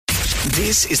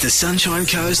This is the Sunshine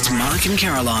Coast Mark and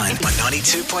Caroline on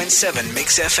 92.7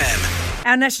 Mix FM.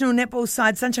 Our national netball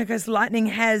side, Sunshine Coast Lightning,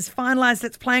 has finalised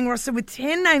its playing roster with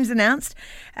 10 names announced.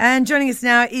 And joining us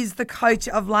now is the coach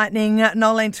of Lightning,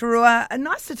 Nolene Taurua.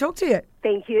 Nice to talk to you.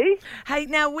 Thank you. Hey,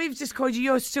 now we've just called you.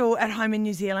 You're still at home in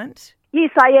New Zealand?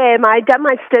 Yes, I am. I done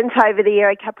my stint over there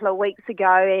a couple of weeks ago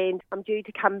and I'm due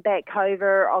to come back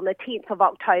over on the 10th of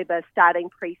October, starting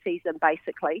pre-season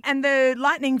basically. And the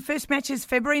Lightning first match is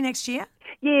February next year?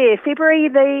 Yeah, February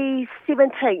the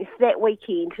 17th, that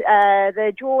weekend.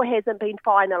 The draw hasn't been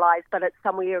finalised, but it's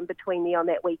somewhere in between there on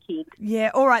that weekend.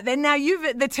 Yeah, all right then. Now,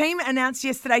 the team announced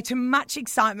yesterday to much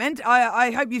excitement.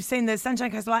 I hope you've seen the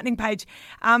Sunshine Coast Lightning page.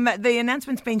 The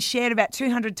announcement's been shared about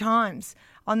 200 times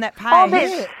on that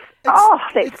page. That's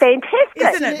fantastic.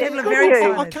 Isn't it? People are very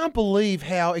excited. I can't believe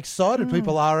how excited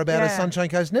people are about a Sunshine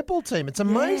Coast netball team. It's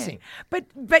amazing. Yeah.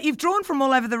 But you've drawn from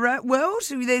all over the world.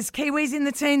 There's Kiwis in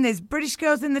the team, there's British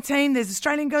girls in the team, there's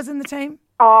Australian girls in the team.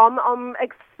 I'm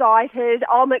excited.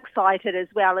 I'm excited as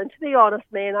well. And to be honest,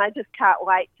 man, I just can't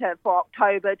wait for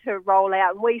October to roll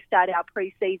out. And we start our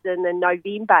pre-season in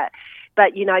November.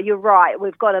 But, you know, you're right.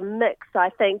 We've got a mix,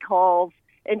 I think, of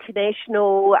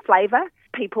international flavour,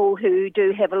 people who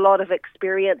do have a lot of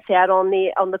experience out on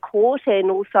the court,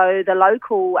 and also the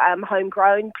local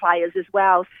homegrown players as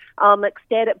well. I'm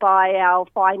ecstatic by our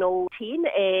final 10,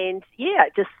 and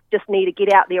just need to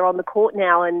get out there on the court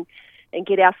now and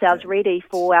get ourselves ready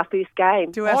for our first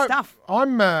game. Do our stuff.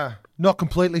 I'm not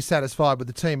completely satisfied with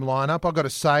the team lineup. I've got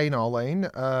to say, Nolene,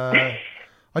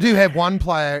 I do have one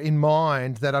player in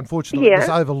mind that unfortunately was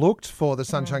overlooked for the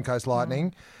Sunshine Coast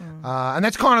Lightning. And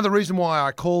that's kind of the reason why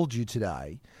I called you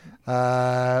today.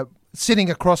 Sitting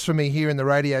across from me here in the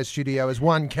radio studio is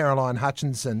one Caroline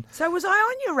Hutchinson. So was I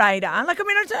on your radar? I'm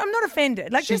not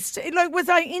offended. Was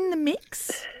I in the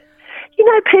mix? You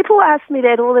know, people ask me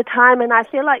that all the time, and I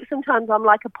feel like sometimes I'm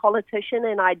like a politician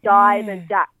and I dive and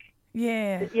duck.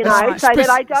 Yeah. You know, so that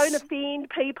I don't offend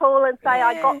people and say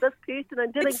I got this person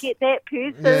and didn't get that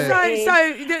person.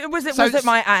 So was it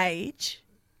my age?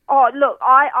 Oh, look,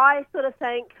 I sort of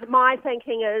think, my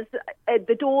thinking is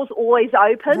the door's always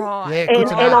open. Right. Yeah,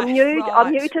 and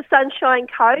I'm new to Sunshine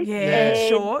Coast. Yeah,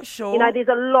 and, sure. You know, there's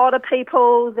a lot of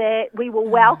people that we will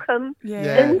welcome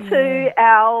into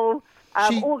our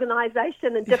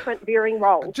organisation in different varying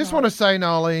roles. I just want to say,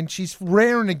 Nolene, she's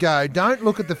raring to go. Don't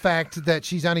look at the fact that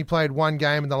she's only played one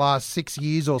game in the last 6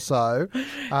 years or so,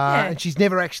 and she's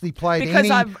never actually played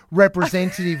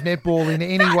representative netball in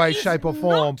any way, shape or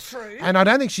form. True. And I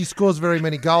don't think she scores very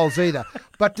many goals either.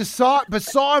 But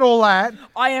beside all that,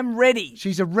 I am ready.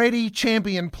 She's a ready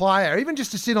champion player, even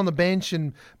just to sit on the bench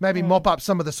and maybe mop up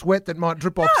some of the sweat that might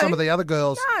drip off some of the other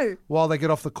girls while they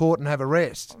get off the court and have a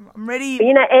rest. I'm ready.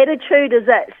 You know, attitude is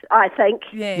it, I think.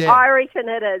 Yeah. I reckon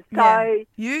it is. So,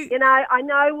 you know, I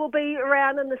know we'll be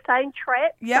around in the same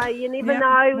track. So you never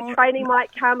know. Training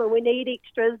might come and we need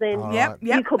extras, and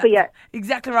you could be it.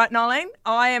 Exactly right, Nolene.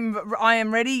 I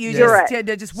am ready. You're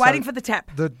just waiting for the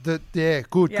tap. Good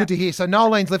to hear. So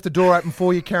Nolene's left the door open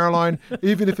for you, Caroline,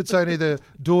 even if it's only the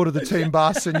door to the team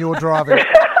bus and you're driving.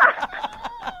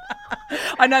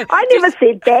 I know. I never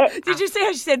said that. Did you see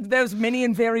how she said there was many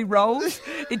and varied roles?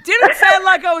 It didn't sound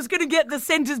like I was going to get the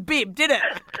centre's bib, did it?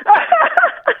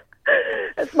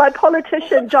 It's my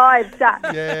politician dive, duck.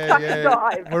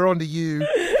 Dive. We're on to you.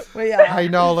 We are. Hey,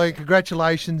 Nolene,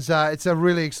 congratulations. It's a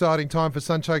really exciting time for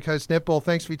Sunshine Coast Netball.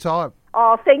 Thanks for your time.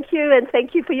 Oh, thank you, and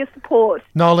thank you for your support.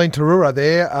 Nolene Taurua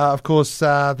there, of course,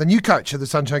 the new coach of the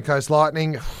Sunshine Coast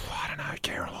Lightning. I don't know,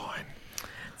 Caroline.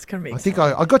 It's going to be I think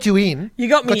I got you in. You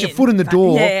got me in. Got your foot in the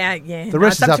door. Yeah. The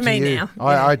rest is up to me you.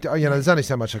 now. There's only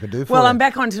so much I can do for you. Well, I'm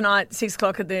back on tonight, 6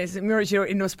 o'clock at the Murrayshire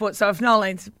Indoor Sports. So if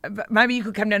Nolene's, maybe you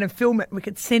could come down and film it. We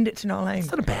could send it to Nolene.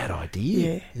 It's not a bad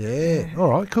idea. Yeah.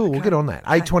 All right, cool. We'll get on that.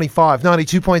 8:25,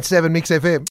 92.7 Mix FM.